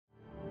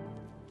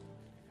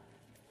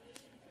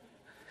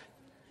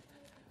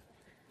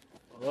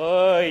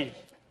Hoy!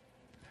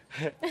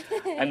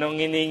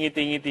 Anong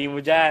ngingiti-ngiti mo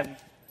dyan?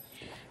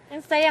 Ang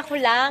saya ko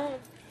lang.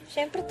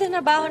 Siyempre,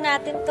 tinabaho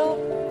natin to.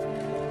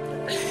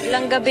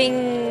 Ilang gabing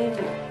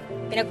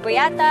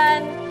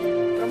pinagpuyatan,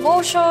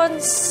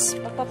 promotions,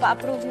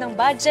 pagpapa-approve ng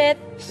budget,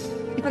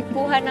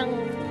 pagkuha ng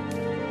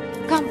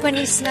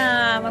companies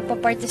na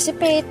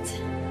magpa-participate.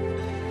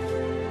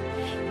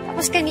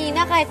 Tapos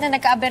kanina, kahit na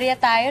nagka-aberya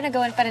tayo,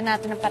 nagawan pa rin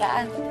natin ng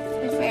paraan.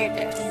 In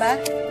fairness, diba?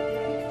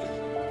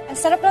 Ang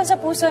sarap lang sa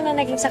puso na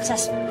naging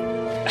successful.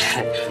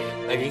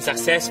 Naging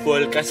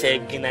successful kasi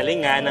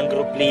ginalingan ng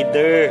group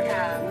leader.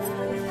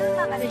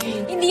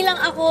 Hindi lang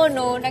ako,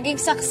 no?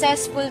 Naging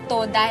successful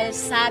to dahil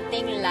sa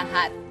ating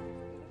lahat.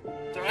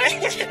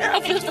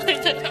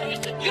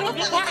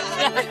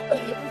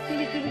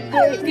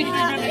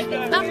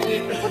 Ma'am,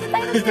 punta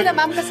tayo na sila,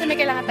 ma'am, kasi may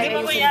kailangan tayo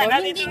ayusin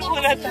doon. Hindi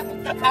muna.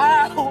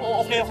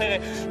 Okay.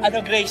 Ano,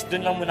 Grace,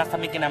 doon lang muna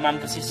kami kina ma'am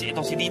kasi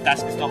itong si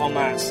Ditas gusto ko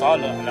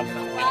ma-solo. Alam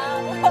mo.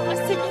 Wow,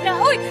 sige na.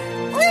 Uy!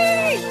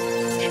 Uy!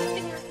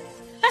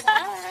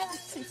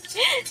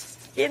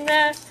 Sige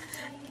na.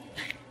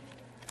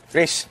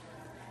 Grace.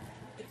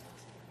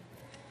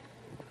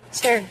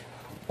 Sir.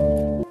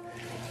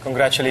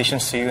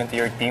 Congratulations to you and to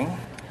your team.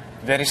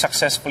 Very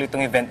successful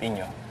itong event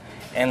ninyo.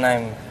 And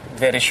I'm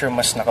very sure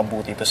mas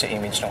nakabuti ito sa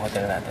image ng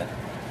hotel natin.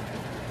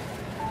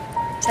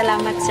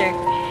 Salamat, sir.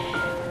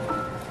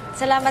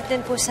 Salamat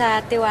din po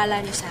sa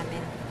tiwala niyo sa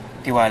amin.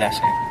 Tiwala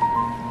sa'yo.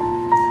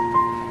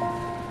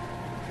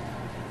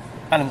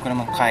 Alam ko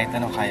naman kahit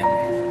ano kaya mo.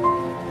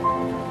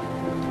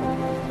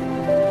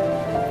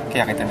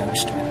 Kaya kita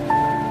nagustuhan.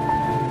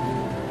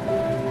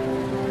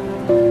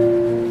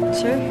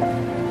 Sir?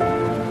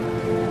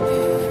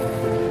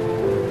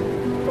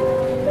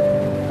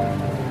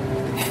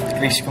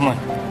 Grace, come on.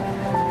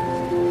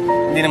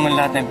 Hindi naman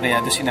lahat ng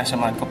empleyado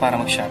sinasamahan ko para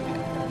mag-shopping.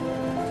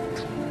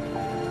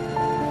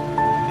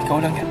 Ikaw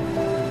lang yan.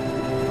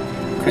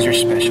 Because you're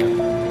special.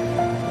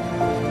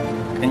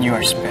 And you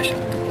are special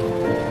too.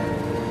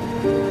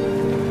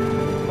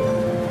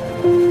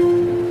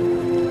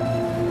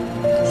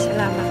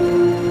 Salamat.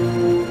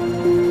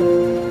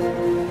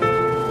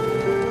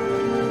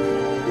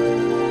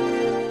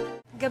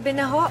 Gabi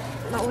na ho.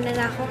 Mauna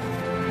na ako.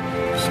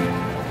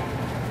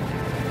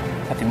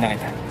 Hatid na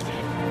kita.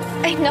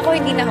 Ay, nako,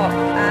 hindi na ho.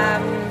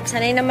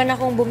 Sanay naman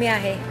akong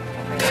bumiyahe.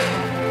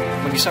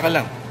 Mag-isa ka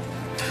lang.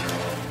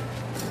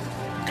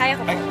 Kaya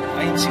ko.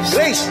 I insist.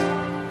 Grace!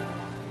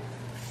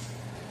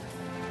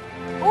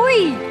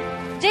 Uy!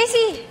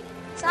 JC!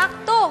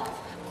 Sakto!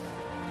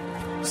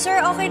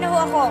 Sir, okay na ho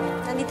ako.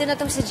 Nandito na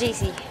tong si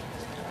JC.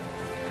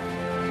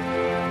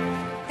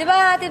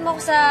 Diba hatid mo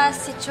ako sa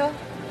sitio?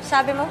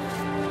 Sabi mo?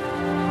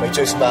 May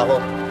choice ba ako?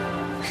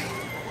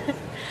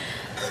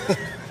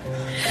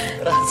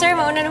 Sir,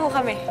 mauna na ho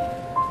kami.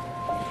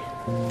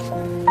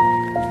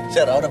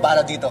 Sir, ako na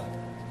bahala dito.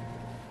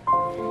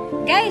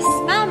 Guys,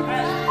 ma'am!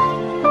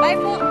 Bye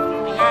po!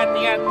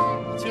 Ingat.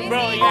 Si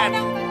bro, ingat.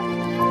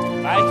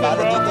 Bye, si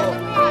Bahala bro. dito.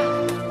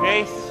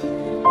 Grace.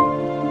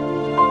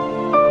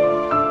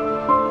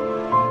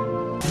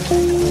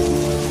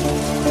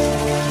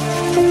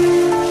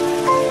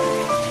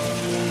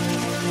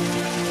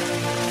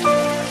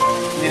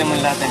 Hindi naman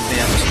lahat ng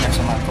empleyado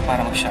sinasamahan ko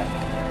para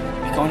mag-shopping.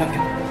 Ikaw lang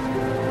yun.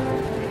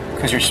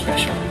 Because you're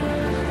special.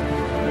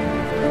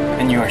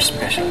 And you are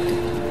special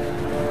too.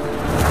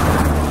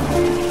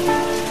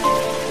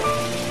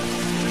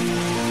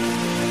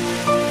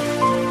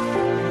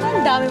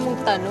 Ang dami mong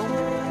tanong.